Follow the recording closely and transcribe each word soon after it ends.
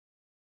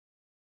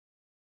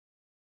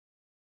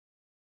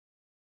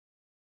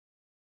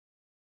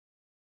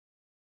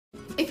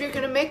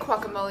you're gonna make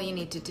guacamole, you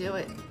need to do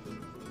it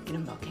in a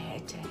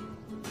molcajete.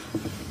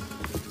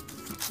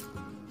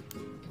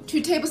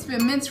 2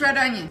 tablespoons minced red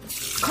onion.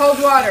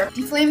 Cold water.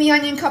 Deflame the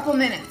onion couple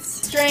minutes.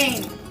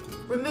 Strain.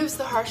 Removes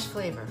the harsh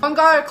flavor. 1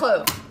 garlic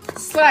clove.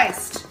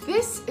 Sliced.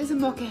 This is a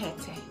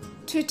molcajete.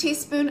 2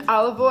 teaspoons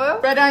olive oil.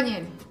 Red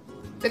onion.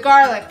 The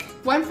garlic.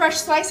 1 fresh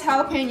sliced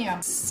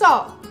jalapeno.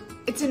 Salt.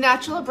 It's a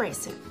natural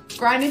abrasive.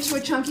 Grind into a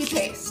chunky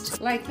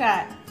paste. Like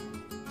that.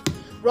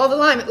 Roll the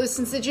lime, it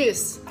loosens the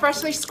juice.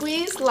 Freshly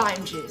squeezed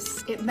lime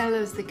juice. It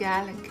mellows the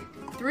garlic.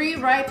 3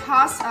 ripe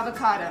Hass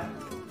avocado.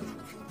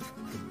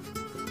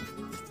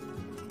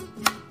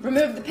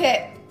 Remove the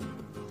pit.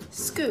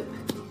 Scoop.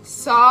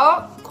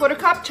 Salt, 1/4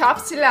 cup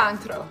chopped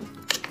cilantro.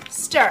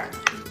 Stir.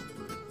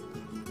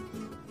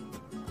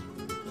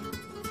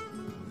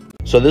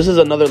 So this is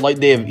another light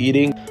day of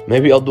eating.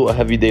 Maybe I'll do a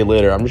heavy day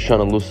later. I'm just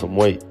trying to lose some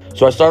weight.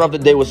 So I start off the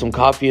day with some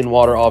coffee and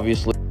water,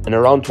 obviously. And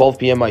around 12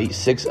 p.m. I eat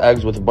 6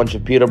 eggs with a bunch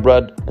of pita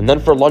bread. And then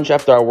for lunch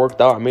after I worked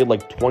out, I made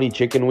like 20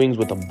 chicken wings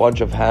with a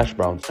bunch of hash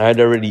browns. I had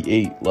already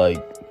ate like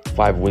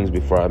 5 wings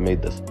before I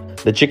made this.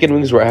 The chicken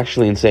wings were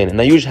actually insane. And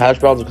I used hash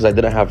browns because I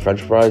didn't have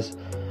french fries.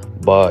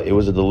 But it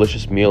was a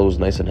delicious meal. It was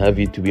nice and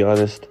heavy, to be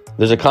honest.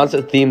 There's a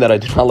constant theme that I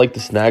do not like to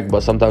snack,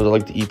 but sometimes I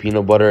like to eat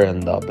peanut butter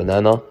and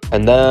banana.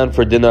 And then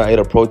for dinner, I ate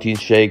a protein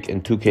shake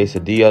and 2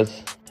 quesadillas.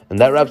 And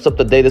that wraps up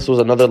the day. This was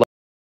another